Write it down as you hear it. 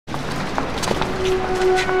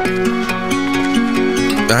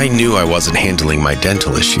I knew I wasn't handling my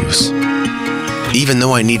dental issues. Even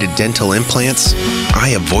though I needed dental implants,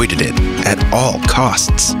 I avoided it at all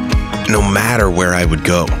costs. No matter where I would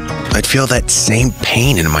go, I'd feel that same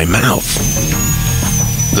pain in my mouth.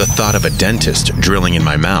 The thought of a dentist drilling in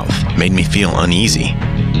my mouth made me feel uneasy.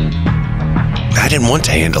 I didn't want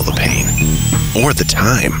to handle the pain or the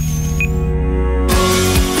time.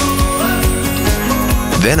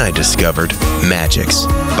 Then I discovered Magix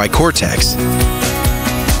by Cortex.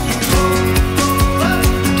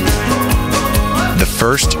 The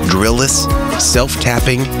first drill-less,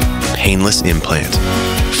 self-tapping, painless implant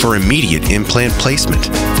for immediate implant placement.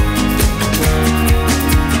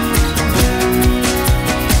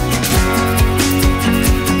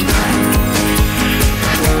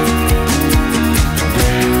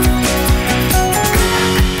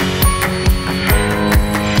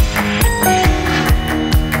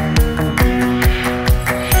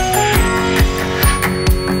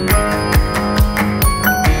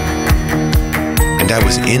 I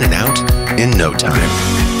was in and out in no time.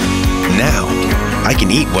 Now, I can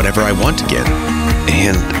eat whatever I want again.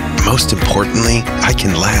 And most importantly, I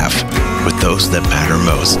can laugh with those that matter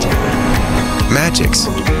most. Magix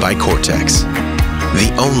by Cortex,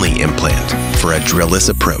 the only implant for a drill-less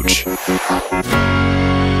approach.